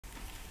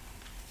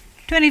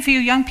Do any of you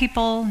young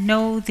people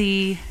know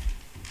the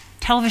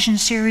television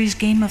series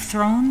Game of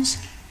Thrones?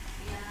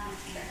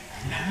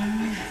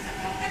 No.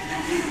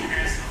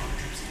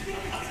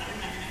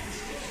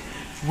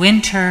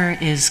 Winter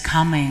is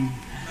coming.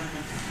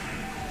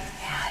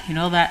 Yeah, you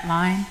know that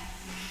line?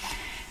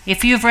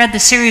 If you've read the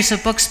series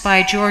of books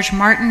by George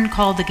Martin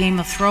called The Game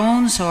of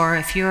Thrones, or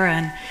if you're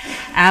an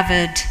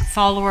avid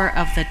follower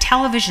of the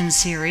television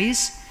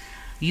series,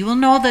 you will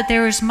know that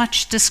there is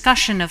much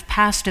discussion of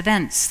past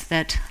events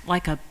that,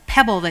 like a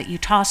pebble that you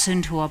toss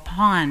into a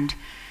pond,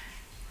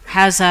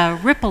 has a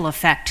ripple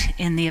effect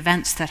in the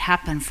events that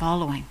happen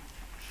following.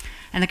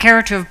 And the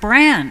character of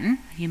Bran,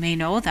 you may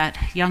know,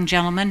 that young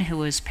gentleman who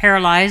was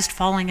paralyzed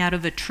falling out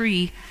of a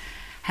tree,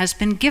 has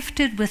been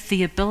gifted with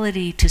the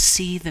ability to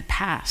see the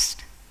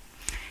past.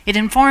 It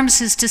informs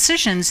his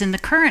decisions in the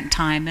current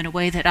time in a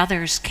way that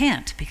others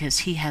can't, because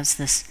he has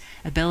this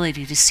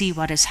ability to see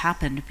what has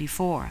happened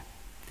before.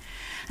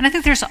 And I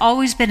think there's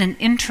always been an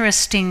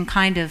interesting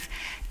kind of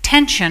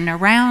tension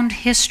around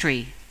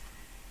history.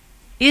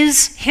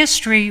 Is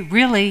history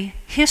really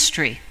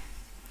history?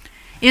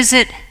 Is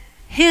it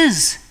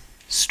his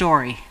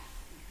story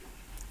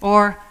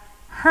or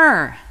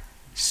her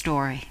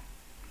story?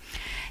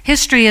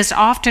 History is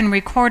often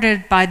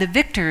recorded by the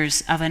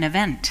victors of an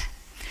event.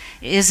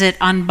 Is it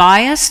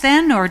unbiased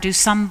then, or do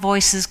some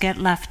voices get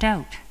left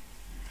out?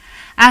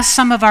 Ask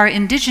some of our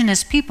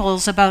indigenous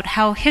peoples about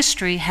how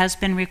history has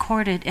been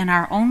recorded in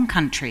our own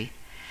country,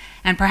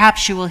 and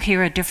perhaps you will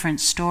hear a different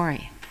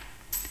story.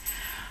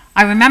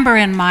 I remember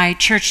in my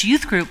church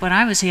youth group when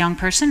I was a young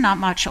person, not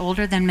much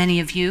older than many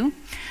of you,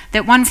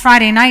 that one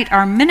Friday night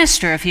our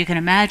minister, if you can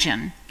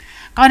imagine,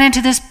 got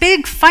into this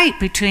big fight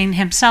between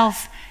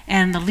himself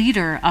and the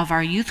leader of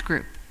our youth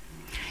group.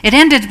 It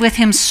ended with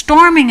him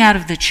storming out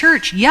of the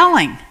church,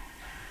 yelling.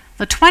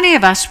 The 20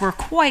 of us were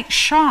quite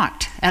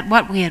shocked at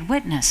what we had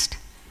witnessed.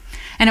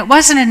 And it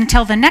wasn't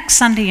until the next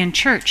Sunday in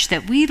church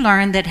that we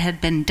learned that it had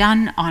been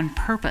done on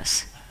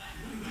purpose.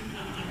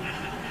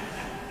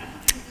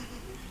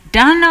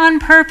 Done on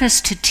purpose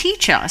to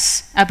teach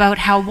us about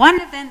how one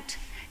event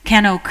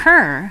can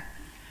occur,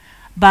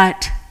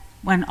 but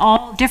when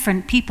all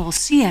different people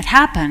see it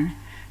happen,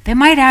 they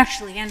might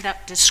actually end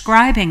up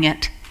describing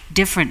it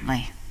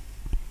differently.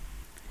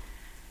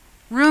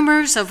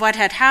 Rumors of what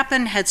had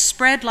happened had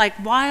spread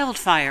like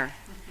wildfire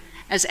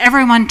as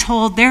everyone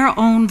told their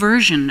own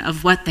version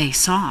of what they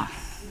saw.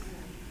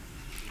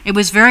 It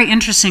was very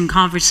interesting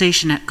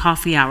conversation at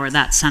coffee hour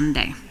that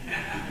Sunday.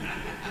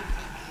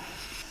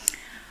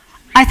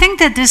 I think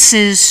that this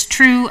is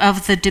true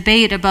of the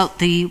debate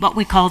about what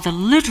we call the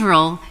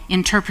literal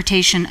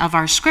interpretation of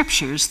our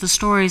scriptures, the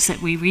stories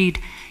that we read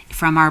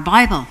from our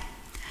Bible.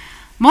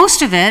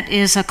 Most of it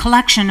is a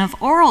collection of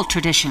oral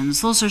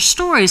traditions. Those are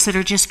stories that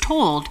are just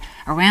told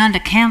around a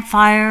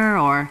campfire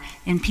or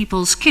in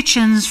people's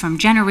kitchens from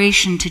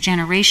generation to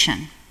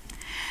generation.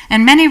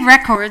 And many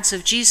records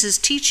of Jesus'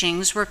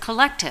 teachings were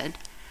collected,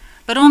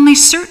 but only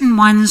certain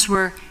ones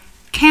were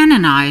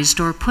canonized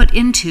or put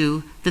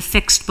into the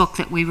fixed book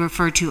that we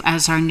refer to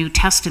as our New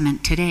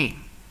Testament today.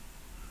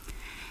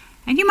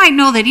 And you might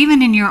know that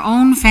even in your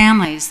own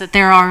families that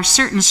there are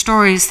certain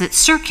stories that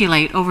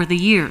circulate over the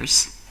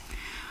years.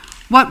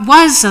 What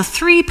was a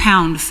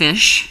 3-pound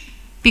fish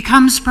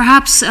becomes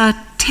perhaps a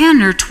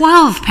 10 or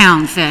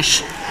 12-pound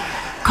fish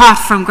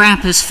caught from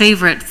Grandpa's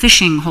favorite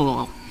fishing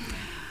hole.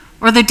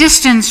 Or the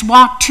distance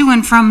walked to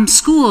and from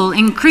school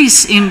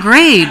increase in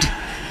grade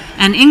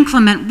and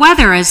inclement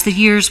weather as the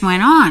years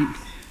went on.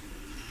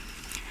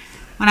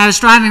 When I was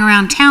driving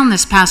around town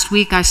this past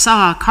week, I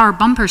saw a car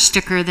bumper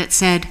sticker that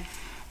said,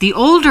 "The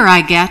older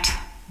I get,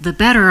 the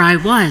better I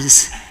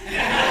was."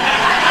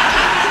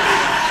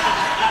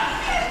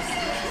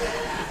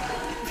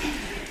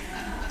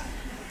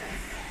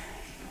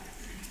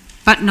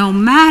 But no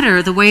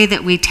matter the way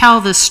that we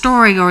tell the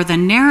story or the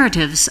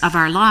narratives of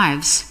our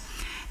lives,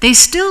 they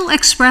still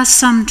express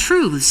some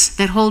truths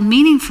that hold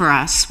meaning for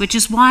us, which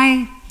is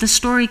why the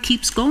story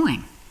keeps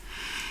going.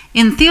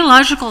 In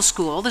theological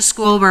school, the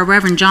school where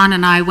Reverend John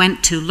and I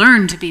went to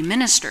learn to be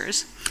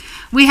ministers,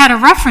 we had a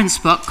reference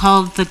book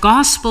called The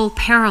Gospel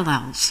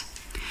Parallels.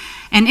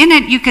 And in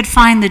it, you could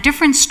find the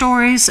different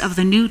stories of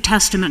the New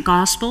Testament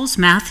Gospels,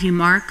 Matthew,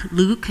 Mark,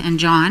 Luke, and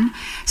John,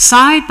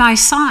 side by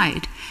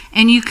side.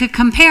 And you could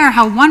compare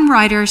how one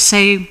writer,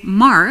 say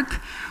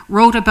Mark,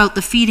 wrote about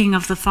the feeding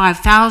of the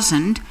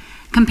 5,000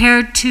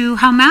 compared to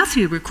how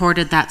Matthew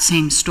recorded that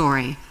same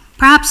story.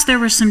 Perhaps there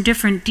were some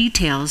different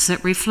details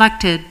that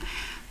reflected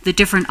the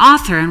different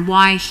author and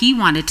why he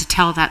wanted to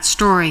tell that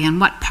story and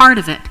what part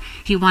of it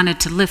he wanted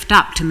to lift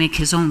up to make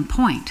his own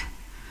point.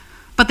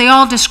 But they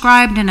all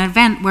described an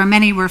event where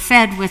many were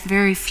fed with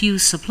very few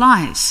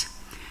supplies.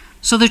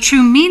 So the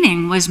true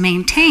meaning was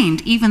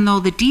maintained, even though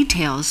the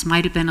details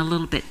might have been a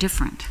little bit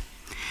different.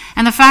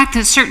 And the fact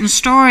that certain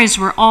stories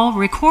were all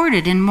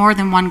recorded in more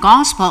than one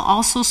gospel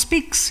also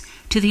speaks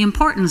to the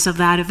importance of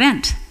that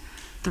event.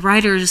 The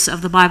writers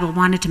of the Bible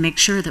wanted to make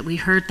sure that we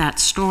heard that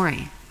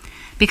story,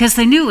 because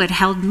they knew it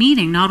held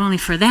meaning not only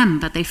for them,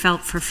 but they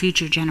felt for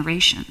future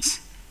generations.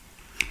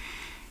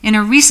 In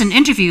a recent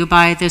interview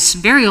by this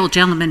very old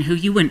gentleman who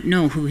you wouldn't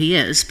know who he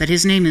is, but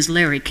his name is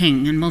Larry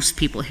King, and most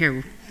people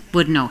here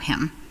would know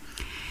him.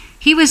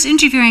 He was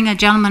interviewing a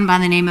gentleman by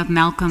the name of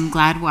Malcolm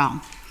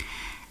Gladwell.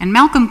 And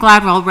Malcolm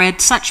Gladwell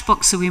read such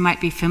books that we might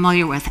be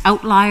familiar with: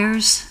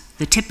 Outliers,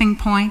 The Tipping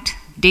Point,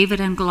 David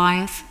and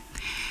Goliath.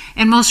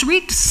 And most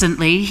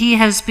recently, he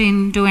has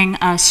been doing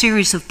a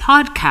series of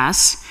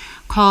podcasts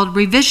called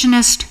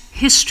Revisionist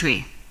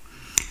History.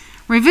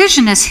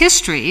 Revisionist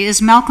history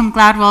is Malcolm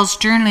Gladwell's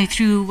journey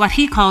through what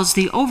he calls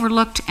the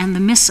overlooked and the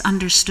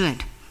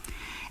misunderstood.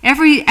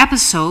 Every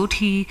episode,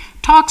 he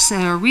talks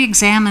or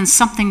re-examines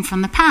something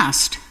from the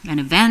past, an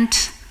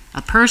event,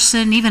 a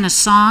person, even a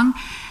song,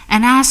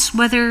 and asks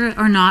whether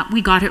or not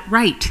we got it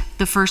right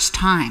the first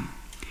time.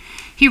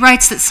 He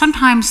writes that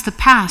sometimes the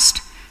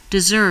past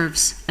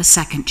deserves a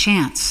second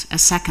chance, a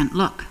second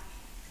look.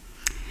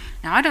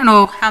 Now, I don't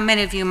know how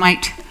many of you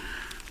might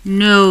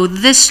know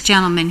this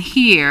gentleman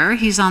here.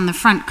 He's on the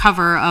front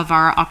cover of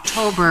our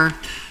October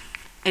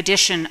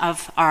edition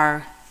of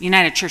our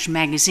United Church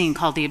magazine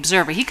called The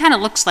Observer. He kind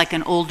of looks like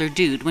an older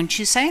dude, wouldn't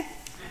you say?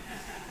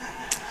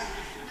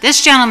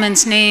 This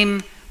gentleman's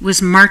name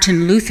was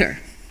Martin Luther.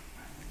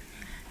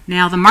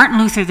 Now, the Martin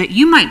Luther that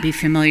you might be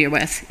familiar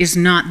with is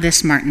not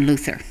this Martin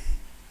Luther.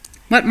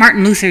 What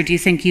Martin Luther do you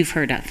think you've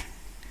heard of?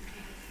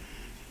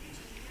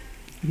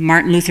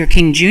 Martin Luther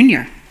King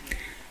Jr.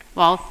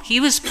 Well, he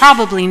was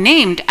probably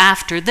named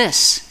after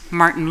this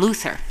Martin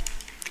Luther.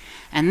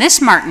 And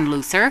this Martin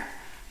Luther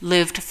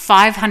lived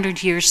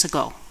 500 years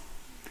ago.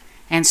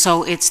 And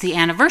so it's the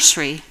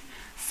anniversary,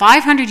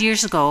 500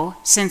 years ago,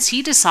 since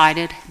he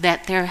decided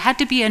that there had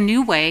to be a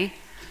new way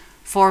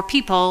for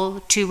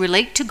people to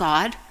relate to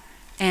God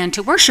and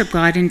to worship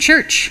God in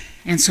church.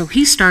 And so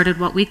he started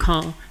what we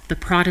call the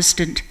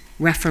Protestant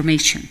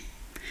Reformation.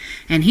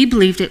 And he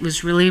believed it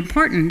was really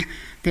important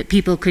that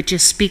people could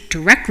just speak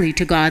directly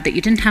to God, that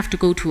you didn't have to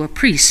go to a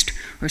priest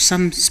or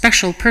some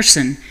special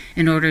person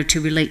in order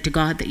to relate to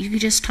God, that you could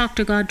just talk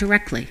to God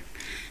directly.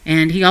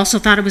 And he also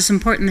thought it was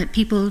important that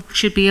people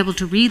should be able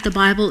to read the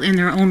Bible in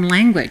their own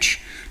language,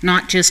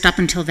 not just up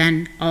until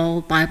then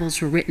all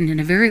Bibles were written in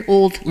a very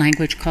old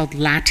language called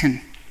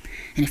Latin.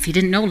 And if you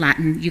didn't know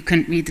Latin, you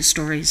couldn't read the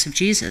stories of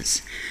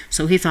Jesus.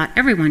 So he thought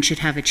everyone should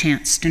have a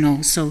chance to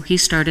know. So he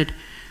started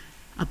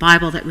a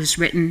Bible that was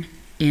written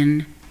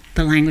in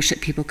the language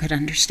that people could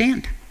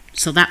understand.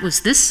 So that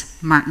was this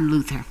Martin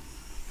Luther.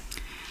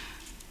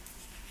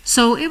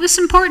 So it was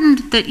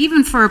important that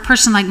even for a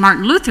person like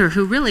Martin Luther,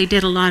 who really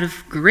did a lot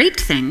of great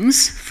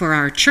things for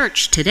our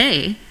church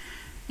today,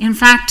 in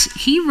fact,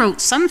 he wrote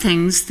some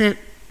things that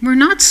were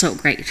not so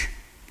great.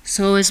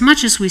 So as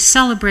much as we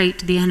celebrate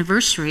the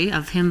anniversary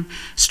of him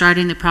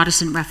starting the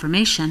Protestant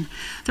Reformation,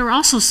 there were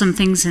also some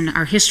things in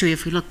our history,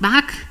 if we look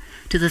back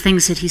to the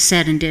things that he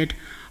said and did,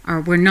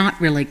 were not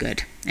really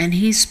good. And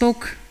he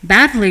spoke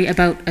badly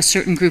about a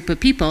certain group of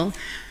people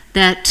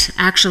that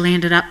actually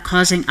ended up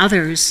causing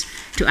others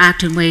to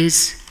act in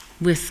ways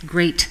with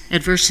great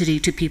adversity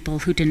to people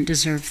who didn't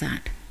deserve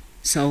that.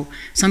 So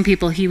some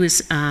people, he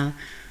was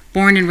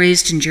born and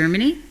raised in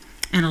Germany,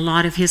 and a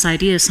lot of his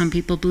ideas, some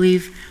people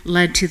believe,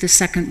 led to the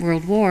Second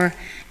World War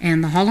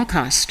and the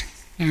Holocaust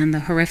and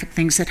the horrific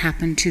things that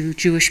happened to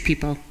Jewish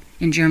people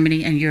in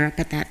Germany and Europe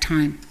at that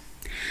time.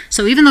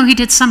 So even though he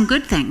did some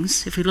good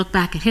things, if we look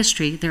back at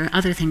history, there are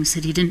other things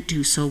that he didn't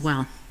do so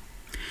well.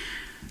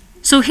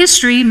 So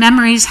history,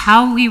 memories,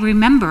 how we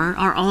remember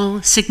are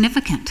all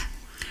significant.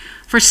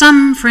 For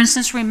some, for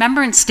instance,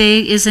 Remembrance Day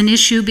is an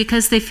issue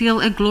because they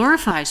feel it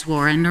glorifies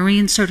war, and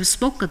Noreen sort of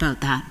spoke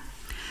about that.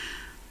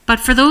 But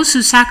for those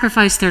who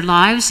sacrifice their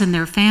lives and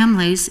their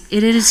families,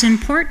 it is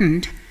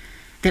important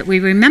that we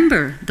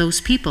remember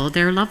those people,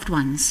 their loved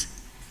ones.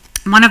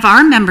 One of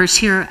our members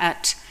here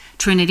at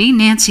Trinity,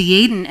 Nancy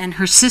Yaden, and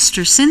her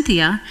sister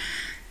Cynthia,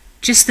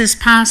 just this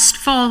past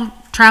fall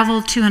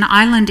traveled to an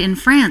island in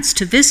France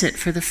to visit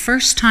for the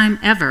first time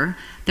ever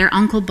their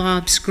Uncle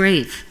Bob's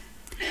grave.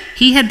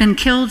 He had been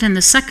killed in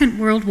the Second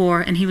World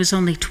War, and he was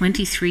only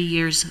 23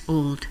 years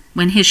old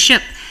when his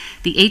ship,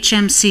 the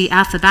HMC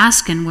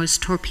Athabascan, was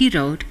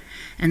torpedoed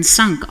and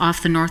sunk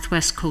off the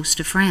northwest coast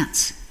of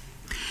France.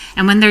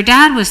 And when their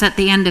dad was at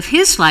the end of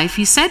his life,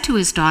 he said to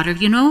his daughter,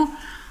 "You know,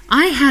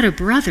 I had a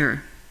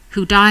brother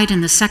who died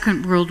in the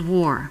Second World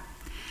War."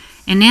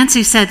 And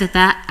Nancy said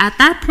that at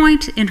that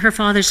point in her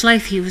father's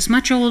life, he was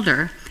much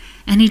older,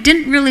 and he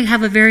didn't really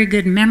have a very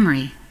good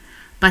memory,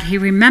 but he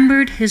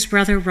remembered his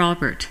brother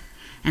Robert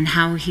and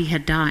how he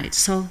had died.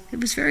 So it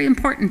was very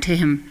important to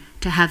him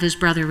to have his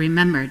brother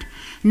remembered.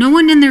 No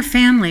one in their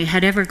family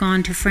had ever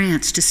gone to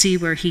France to see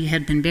where he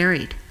had been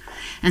buried.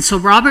 And so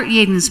Robert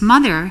Yaden's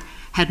mother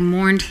had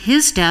mourned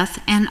his death,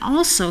 and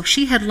also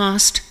she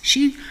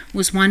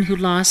was one who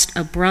lost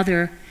a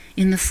brother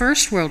in the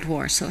First World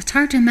War. So it's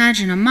hard to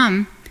imagine a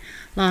mom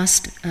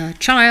lost a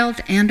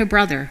child and a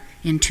brother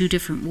in two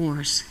different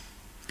wars.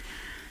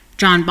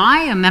 John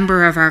By, a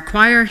member of our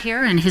choir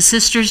here, and his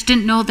sisters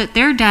didn't know that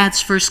their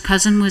dad's first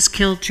cousin was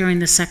killed during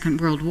the Second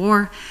World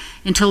War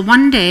until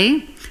one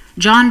day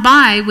John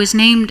By was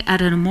named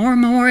at a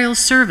memorial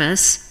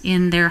service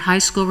in their high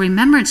school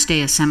Remembrance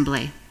Day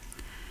assembly.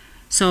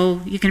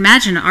 So you can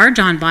imagine our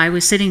John By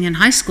was sitting in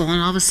high school,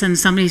 and all of a sudden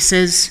somebody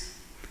says,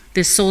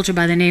 this soldier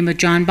by the name of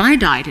John By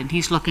died, and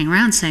he's looking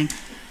around saying,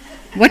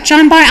 what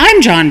John By?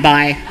 I'm John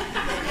By.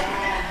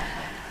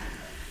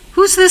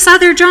 Who's this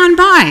other John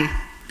By?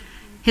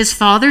 His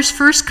father's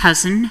first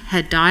cousin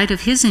had died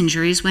of his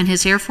injuries when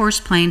his Air Force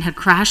plane had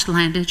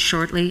crash-landed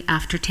shortly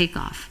after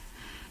takeoff,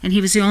 and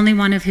he was the only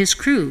one of his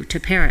crew to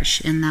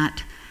perish in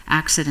that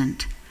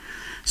accident.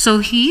 So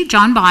he,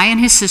 John By, and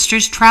his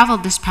sisters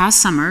traveled this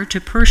past summer to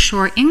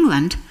Pershore,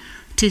 England,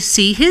 to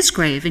see his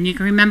grave. And you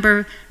can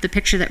remember the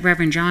picture that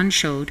Reverend John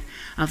showed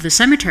of the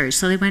cemetery.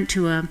 So they went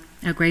to a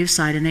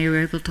graveside, and they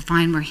were able to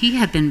find where he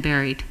had been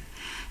buried.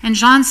 And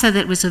John said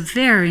that it was a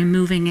very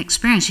moving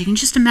experience. You can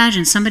just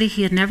imagine somebody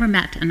he had never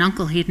met, an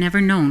uncle he had never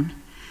known,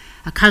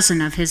 a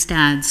cousin of his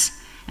dad's,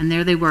 and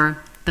there they were,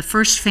 the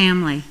first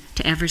family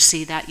to ever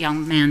see that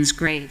young man's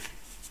grave.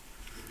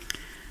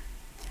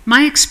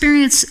 My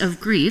experience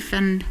of grief,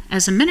 and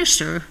as a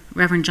minister,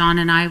 Reverend John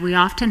and I, we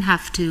often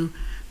have to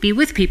be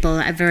with people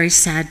at very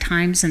sad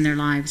times in their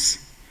lives,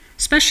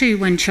 especially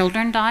when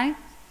children die.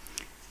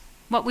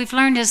 What we've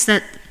learned is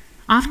that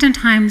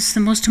oftentimes the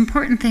most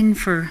important thing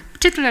for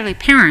particularly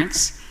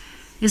parents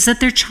is that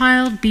their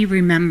child be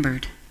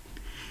remembered.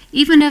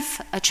 Even if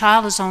a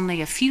child is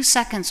only a few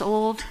seconds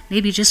old,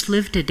 maybe just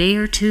lived a day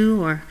or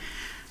two, or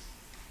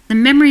the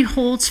memory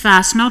holds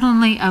fast not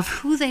only of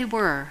who they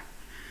were,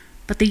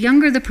 but the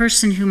younger the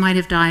person who might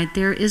have died,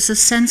 there is a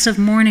sense of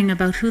mourning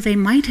about who they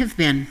might have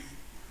been.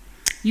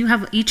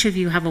 Each of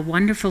you have a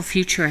wonderful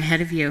future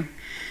ahead of you.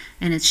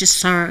 And it's just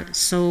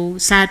so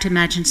sad to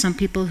imagine some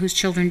people whose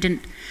children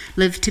didn't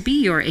live to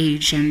be your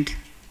age and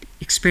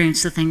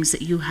experience the things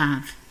that you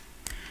have.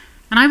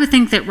 And I would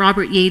think that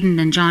Robert Yaden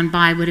and John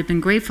By would have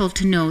been grateful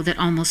to know that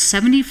almost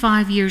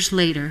 75 years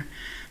later,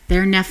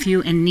 their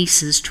nephew and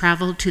nieces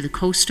traveled to the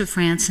coast of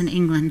France and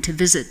England to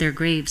visit their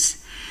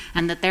graves,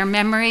 and that their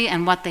memory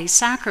and what they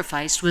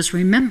sacrificed was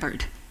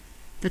remembered,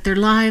 that their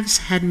lives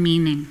had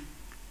meaning.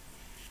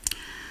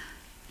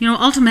 You know,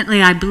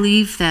 ultimately, I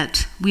believe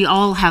that we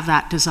all have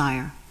that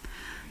desire,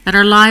 that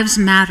our lives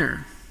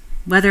matter,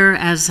 whether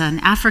as an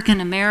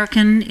African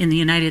American in the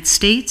United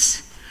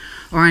States,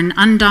 or an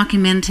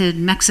undocumented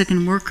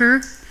Mexican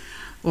worker,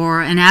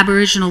 or an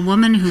Aboriginal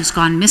woman who's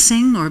gone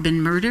missing or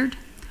been murdered,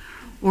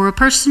 or a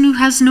person who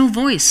has no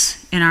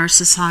voice in our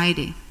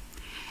society.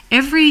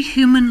 Every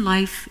human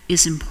life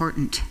is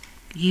important,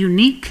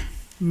 unique,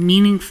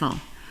 meaningful.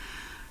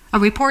 A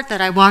report that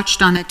I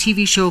watched on a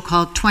TV show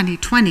called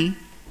 2020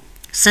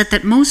 said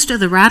that most of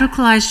the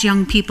radicalized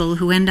young people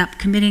who end up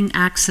committing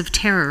acts of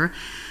terror,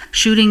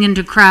 shooting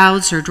into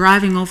crowds or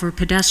driving over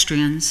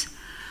pedestrians,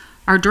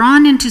 are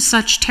drawn into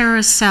such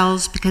terrorist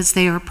cells because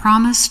they are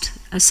promised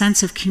a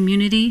sense of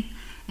community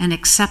and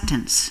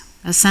acceptance,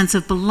 a sense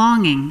of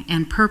belonging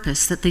and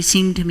purpose that they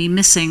seem to be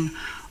missing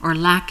or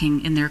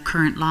lacking in their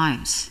current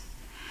lives.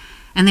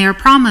 And they are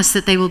promised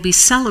that they will be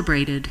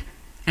celebrated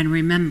and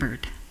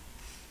remembered.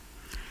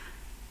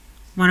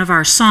 One of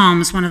our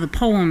Psalms, one of the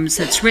poems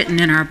that's written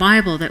in our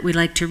Bible that we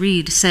like to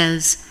read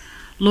says,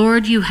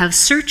 "Lord, you have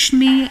searched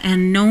me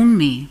and known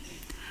me.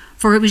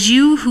 For it was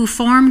you who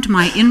formed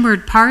my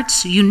inward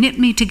parts. You knit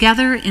me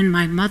together in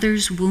my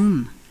mother's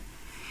womb.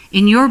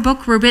 In your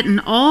book were written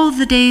all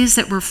the days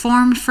that were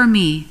formed for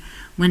me,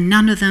 when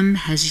none of them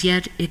has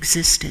yet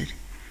existed."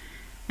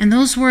 And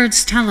those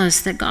words tell us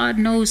that God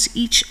knows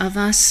each of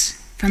us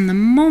from the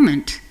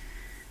moment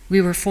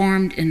we were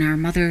formed in our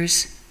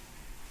mother's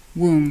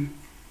womb,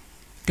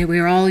 that we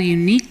are all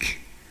unique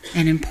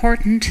and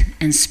important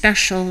and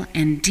special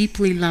and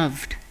deeply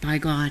loved by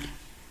God.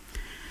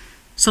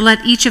 So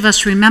let each of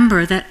us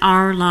remember that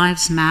our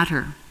lives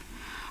matter.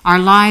 Our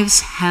lives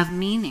have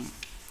meaning.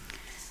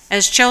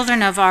 As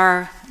children of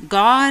our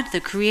God,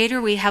 the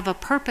Creator, we have a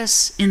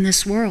purpose in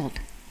this world.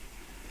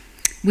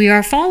 We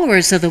are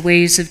followers of the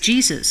ways of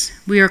Jesus.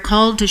 We are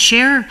called to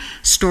share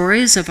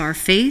stories of our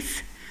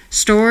faith,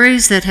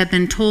 stories that have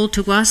been told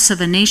to us of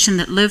a nation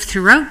that lived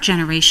throughout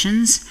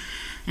generations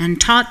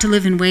and taught to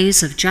live in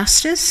ways of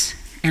justice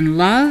and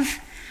love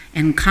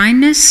and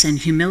kindness and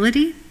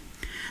humility.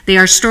 They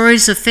are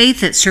stories of faith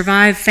that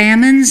survive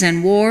famines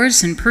and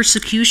wars and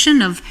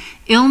persecution, of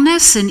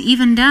illness and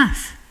even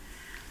death.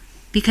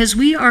 Because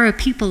we are a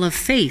people of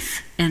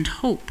faith and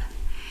hope,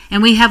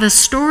 and we have a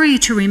story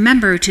to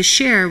remember to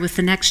share with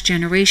the next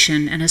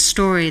generation, and a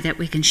story that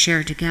we can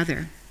share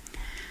together.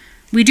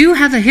 We do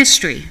have a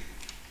history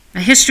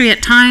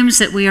at times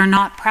that we are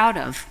not proud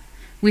of.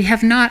 We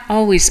have not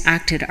always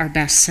acted our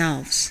best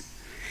selves.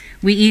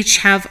 We each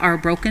have our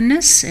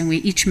brokenness, and we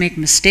each make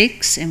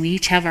mistakes, and we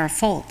each have our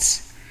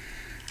faults.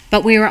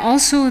 But we are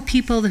also a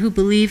people who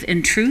believe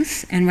in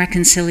truth and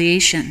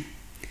reconciliation.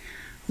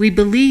 We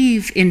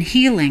believe in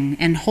healing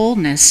and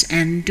wholeness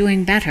and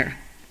doing better.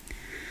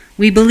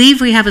 We believe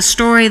we have a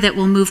story that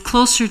will move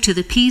closer to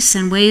the peace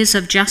and ways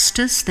of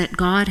justice that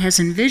God has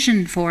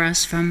envisioned for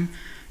us from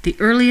the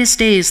earliest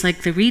days,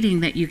 like the reading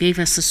that you gave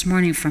us this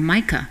morning from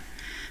Micah,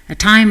 a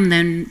time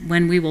then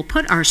when we will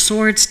put our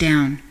swords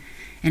down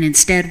and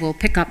instead we'll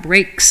pick up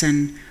rakes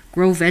and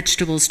grow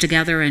vegetables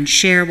together and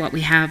share what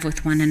we have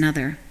with one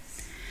another.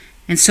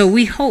 And so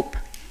we hope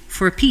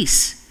for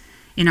peace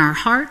in our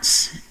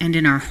hearts and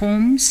in our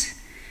homes,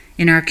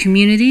 in our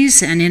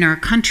communities and in our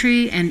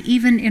country and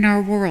even in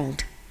our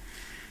world.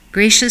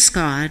 Gracious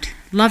God,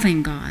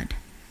 loving God,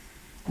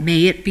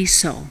 may it be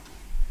so.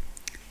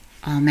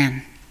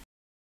 Amen.